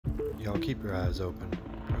Y'all keep your eyes open.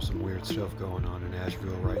 There's some weird stuff going on in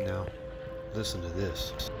Asheville right now. Listen to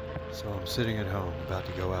this. So I'm sitting at home about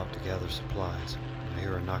to go out to gather supplies when I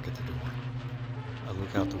hear a knock at the door. I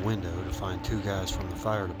look out the window to find two guys from the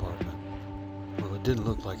fire department. Well, it didn't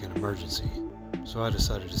look like an emergency, so I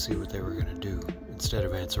decided to see what they were going to do instead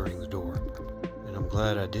of answering the door. And I'm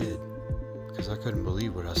glad I did, because I couldn't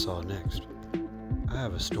believe what I saw next. I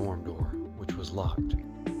have a storm door, which was locked.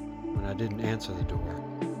 When I didn't answer the door,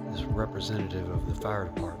 this representative of the fire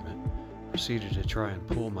department proceeded to try and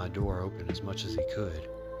pull my door open as much as he could.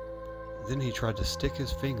 Then he tried to stick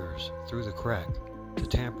his fingers through the crack to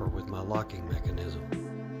tamper with my locking mechanism,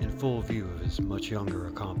 in full view of his much younger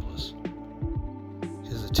accomplice.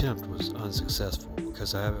 His attempt was unsuccessful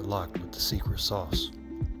because I have it locked with the secret sauce.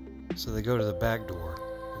 So they go to the back door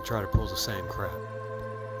and try to pull the same crap.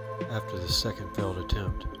 After the second failed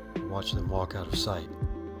attempt, I watch them walk out of sight.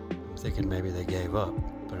 I'm thinking maybe they gave up,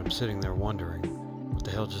 but I'm sitting there wondering, what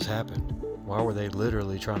the hell just happened? Why were they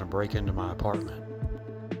literally trying to break into my apartment?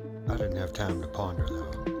 I didn't have time to ponder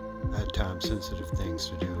though. I had time-sensitive things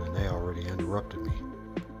to do and they already interrupted me.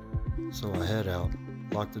 So I head out,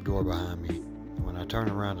 lock the door behind me, and when I turn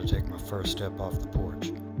around to take my first step off the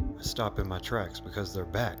porch, I stop in my tracks because they're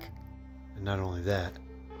back. And not only that,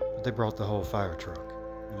 but they brought the whole fire truck,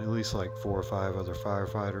 and at least like 4 or 5 other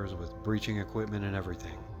firefighters with breaching equipment and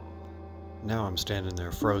everything. Now I'm standing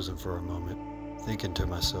there frozen for a moment, thinking to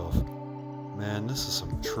myself, man, this is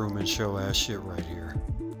some Truman Show ass shit right here.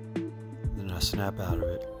 Then I snap out of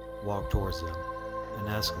it, walk towards them, and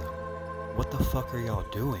ask them, what the fuck are y'all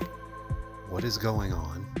doing? What is going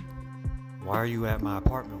on? Why are you at my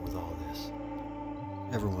apartment with all this?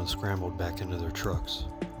 Everyone scrambled back into their trucks,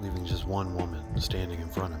 leaving just one woman standing in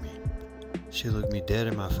front of me. She looked me dead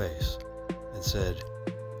in my face and said,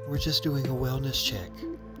 we're just doing a wellness check.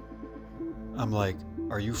 I'm like,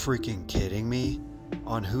 are you freaking kidding me?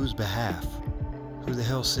 On whose behalf? Who the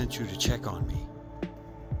hell sent you to check on me?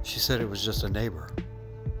 She said it was just a neighbor.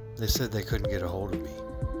 They said they couldn't get a hold of me.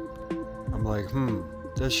 I'm like,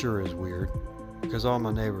 that sure is weird, because all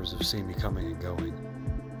my neighbors have seen me coming and going.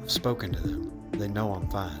 I've spoken to them. They know I'm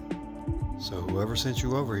fine. So whoever sent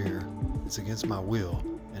you over here, it's against my will,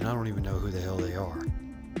 and I don't even know who the hell they are.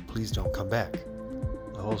 Please don't come back.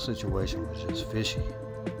 The whole situation was just fishy.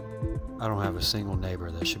 I don't have a single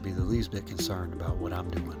neighbor that should be the least bit concerned about what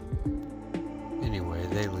I'm doing. Anyway,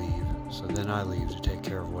 they leave, so then I leave to take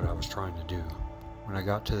care of what I was trying to do. When I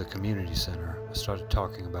got to the community center, I started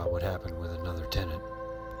talking about what happened with another tenant.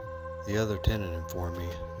 The other tenant informed me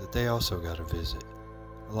that they also got a visit,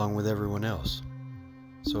 along with everyone else.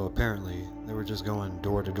 So apparently, they were just going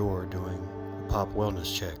door to door doing a pop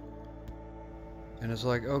wellness check. And it's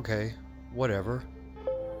like, okay, whatever.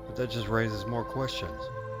 But that just raises more questions.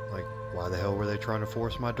 Like, why the hell were they trying to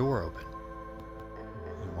force my door open?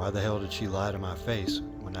 And why the hell did she lie to my face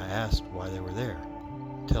when I asked why they were there,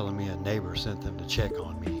 telling me a neighbor sent them to check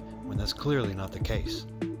on me when that's clearly not the case?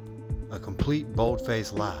 A complete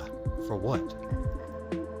bold-faced lie. For what?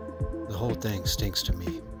 The whole thing stinks to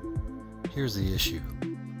me. Here's the issue.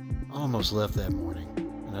 I almost left that morning,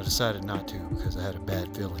 and I decided not to because I had a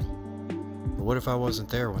bad feeling. But what if I wasn't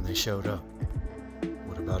there when they showed up?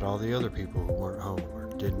 What about all the other people who weren't home or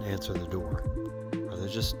didn't answer the door? Are they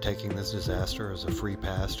just taking this disaster as a free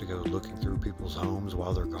pass to go looking through people's homes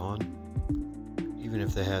while they're gone? Even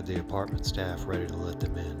if they had the apartment staff ready to let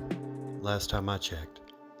them in, last time I checked,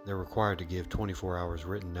 they're required to give 24 hours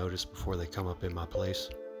written notice before they come up in my place.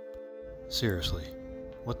 Seriously,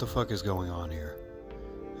 what the fuck is going on here?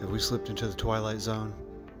 Have we slipped into the Twilight Zone?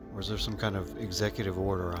 Or is there some kind of executive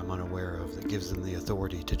order I'm unaware of that gives them the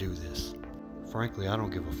authority to do this? Frankly, I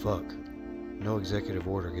don't give a fuck. No executive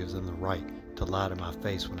order gives them the right to lie to my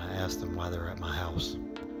face when I ask them why they're at my house.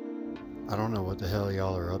 I don't know what the hell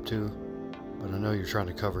y'all are up to, but I know you're trying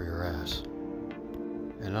to cover your ass.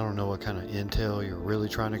 And I don't know what kind of intel you're really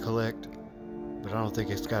trying to collect, but I don't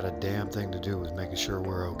think it's got a damn thing to do with making sure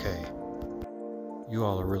we're okay. You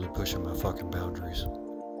all are really pushing my fucking boundaries.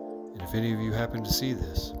 And if any of you happen to see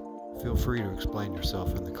this, feel free to explain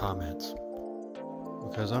yourself in the comments.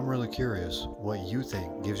 Because I'm really curious what you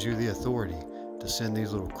think gives you the authority to send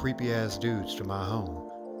these little creepy ass dudes to my home,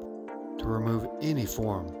 to remove any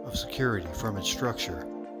form of security from its structure,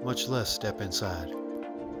 much less step inside.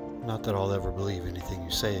 Not that I'll ever believe anything you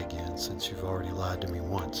say again, since you've already lied to me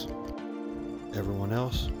once. Everyone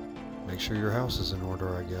else, make sure your house is in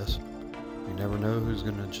order, I guess. You never know who's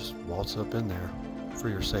gonna just waltz up in there, for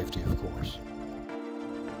your safety, of course.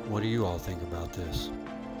 What do you all think about this?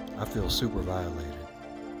 I feel super violated.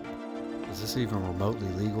 Is this even remotely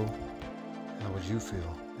legal? How would you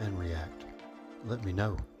feel and react? Let me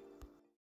know.